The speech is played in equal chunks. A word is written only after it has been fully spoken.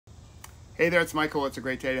Hey there, it's Michael. It's a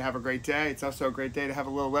great day to have a great day. It's also a great day to have a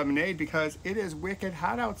little lemonade because it is wicked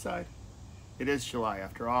hot outside. It is July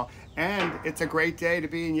after all. And it's a great day to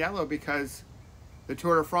be in yellow because the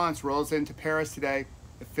Tour de France rolls into Paris today.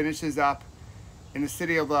 It finishes up in the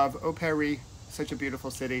city of love, Paris, such a beautiful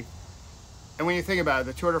city. And when you think about it,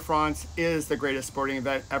 the Tour de France is the greatest sporting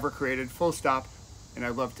event ever created, full stop. And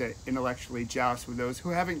I'd love to intellectually joust with those who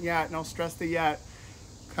haven't yet, and I'll stress the yet,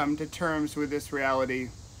 come to terms with this reality.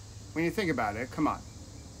 When you think about it, come on.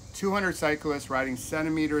 200 cyclists riding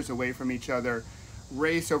centimeters away from each other,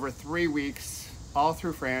 race over 3 weeks, all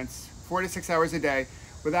through France, 4 to 6 hours a day,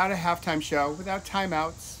 without a halftime show, without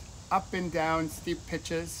timeouts, up and down steep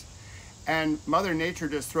pitches, and Mother Nature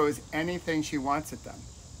just throws anything she wants at them.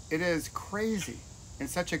 It is crazy in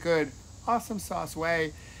such a good, awesome sauce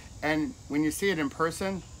way, and when you see it in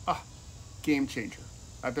person, game changer.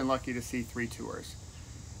 I've been lucky to see 3 tours.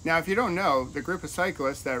 Now, if you don't know, the group of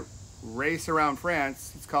cyclists that race around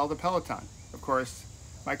France, it's called the Peloton. Of course,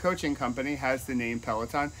 my coaching company has the name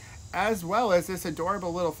Peloton, as well as this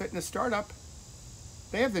adorable little fitness startup.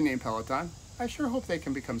 They have the name Peloton. I sure hope they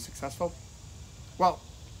can become successful. Well,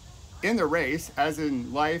 in the race, as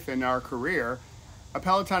in life and our career, a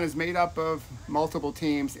Peloton is made up of multiple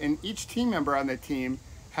teams, and each team member on the team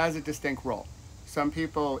has a distinct role. Some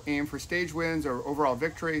people aim for stage wins or overall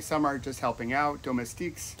victory. Some are just helping out,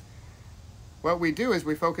 domestiques. What we do is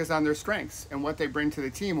we focus on their strengths and what they bring to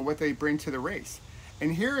the team and what they bring to the race.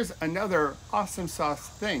 And here's another awesome sauce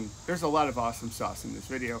thing. There's a lot of awesome sauce in this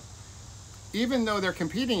video. Even though they're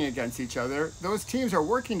competing against each other, those teams are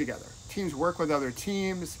working together. Teams work with other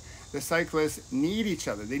teams. The cyclists need each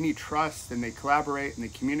other. They need trust, and they collaborate and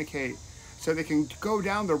they communicate so they can go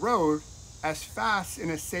down the road as fast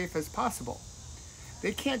and as safe as possible.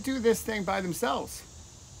 They can't do this thing by themselves.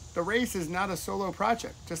 The race is not a solo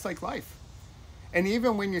project, just like life. And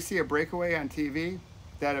even when you see a breakaway on TV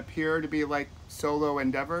that appear to be like solo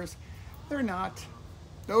endeavors, they're not.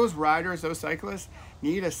 Those riders, those cyclists,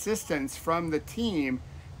 need assistance from the team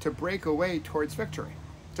to break away towards victory,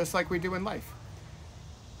 just like we do in life.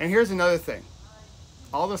 And here's another thing.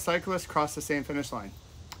 All the cyclists cross the same finish line,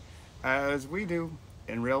 as we do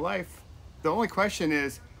in real life. The only question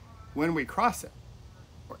is when we cross it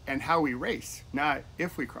and how we race, not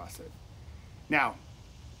if we cross it. Now,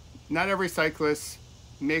 not every cyclist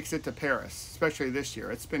makes it to Paris, especially this year.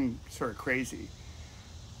 It's been sort of crazy.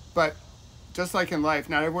 But just like in life,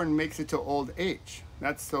 not everyone makes it to old age.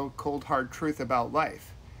 That's the cold, hard truth about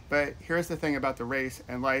life. But here's the thing about the race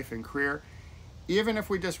and life and career. Even if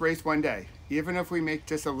we just race one day, even if we make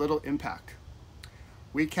just a little impact,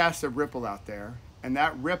 we cast a ripple out there, and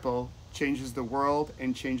that ripple changes the world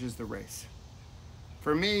and changes the race.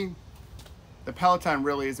 For me, the Peloton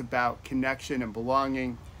really is about connection and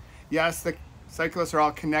belonging. Yes, the cyclists are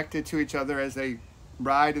all connected to each other as they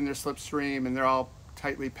ride in their slipstream, and they're all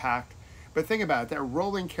tightly packed. But think about it, that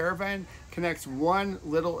rolling caravan connects one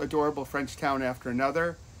little adorable French town after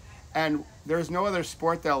another, and there's no other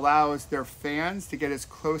sport that allows their fans to get as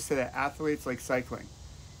close to the athletes like cycling.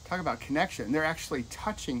 Talk about connection. They're actually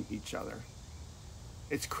touching each other.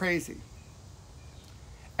 It's crazy.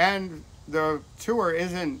 And the tour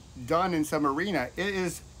isn't done in some arena. It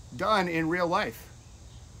is done in real life.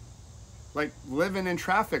 Like living in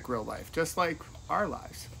traffic real life, just like our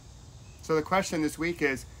lives. So the question this week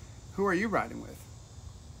is, who are you riding with?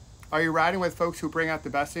 Are you riding with folks who bring out the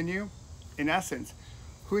best in you? In essence,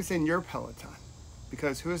 who's in your Peloton?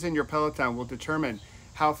 Because who's in your Peloton will determine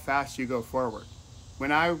how fast you go forward.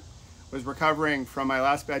 When I was recovering from my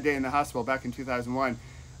last bad day in the hospital back in 2001,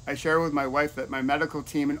 I shared with my wife that my medical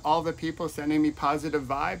team and all the people sending me positive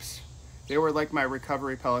vibes, they were like my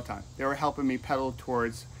recovery Peloton. They were helping me pedal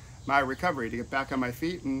towards my recovery to get back on my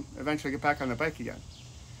feet and eventually get back on the bike again.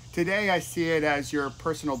 Today, I see it as your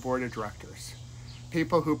personal board of directors,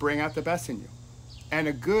 people who bring out the best in you. And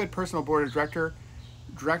a good personal board of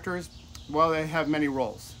directors, well, they have many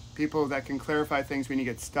roles. People that can clarify things when you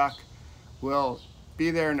get stuck, will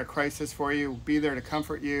be there in a crisis for you, be there to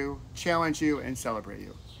comfort you, challenge you, and celebrate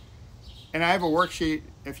you. And I have a worksheet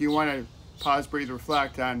if you want to pause, breathe,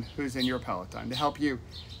 reflect on who's in your Peloton to help you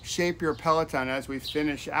shape your Peloton as we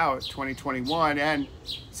finish out 2021 and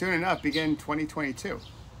soon enough begin 2022.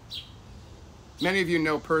 Many of you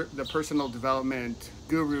know the personal development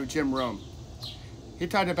guru Jim Rohn. He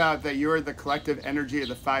talked about that you're the collective energy of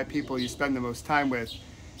the 5 people you spend the most time with.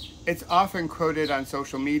 It's often quoted on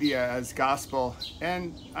social media as gospel,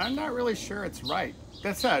 and I'm not really sure it's right.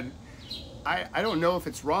 That said, I don't know if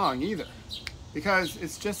it's wrong either, because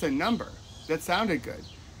it's just a number that sounded good.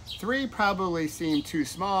 3 probably seemed too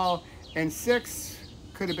small, and 6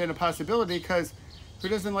 could have been a possibility, because who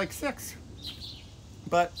doesn't like 6?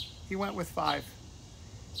 but he went with 5.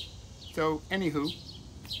 So anywho,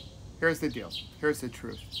 here's the deal. Here's the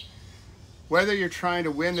truth. Whether you're trying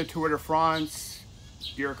to win the Tour de France,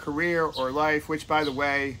 your career or life, which by the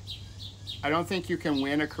way, I don't think you can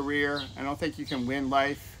win a career. I don't think you can win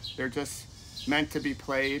life. They're just meant to be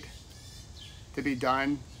played, to be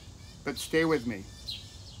done. But stay with me.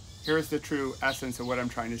 Here's the true essence of what I'm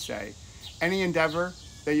trying to say. Any endeavor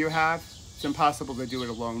that you have, it's impossible to do it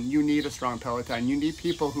alone. You need a strong Peloton. You need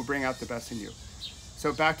people who bring out the best in you.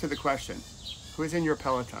 So back to the question, who's in your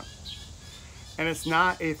Peloton? And it's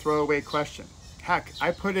not a throwaway question. Heck, I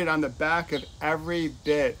put it on the back of every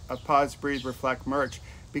bit of Pause, Breathe, Reflect merch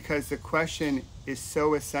because the question is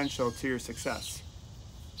so essential to your success.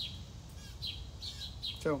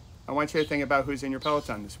 So I want you to think about who's in your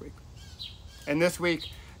Peloton this week. And this week,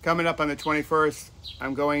 coming up on the 21st,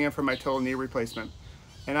 I'm going in for my total knee replacement.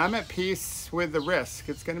 And I'm at peace with the risk.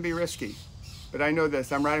 It's going to be risky. But I know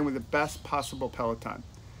this, I'm riding with the best possible Peloton.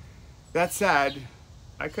 That said,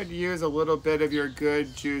 I could use a little bit of your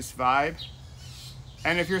good juice vibe.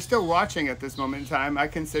 And if you're still watching at this moment in time, I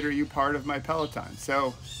consider you part of my Peloton.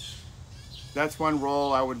 So that's one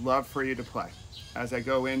role I would love for you to play as I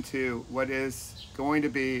go into what is going to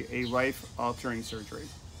be a life-altering surgery.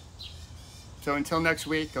 So until next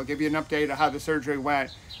week, I'll give you an update of how the surgery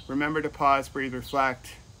went. Remember to pause, breathe,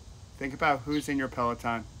 reflect. Think about who's in your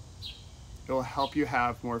Peloton. It will help you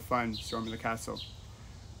have more fun storming the castle.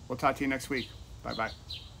 We'll talk to you next week. Bye-bye.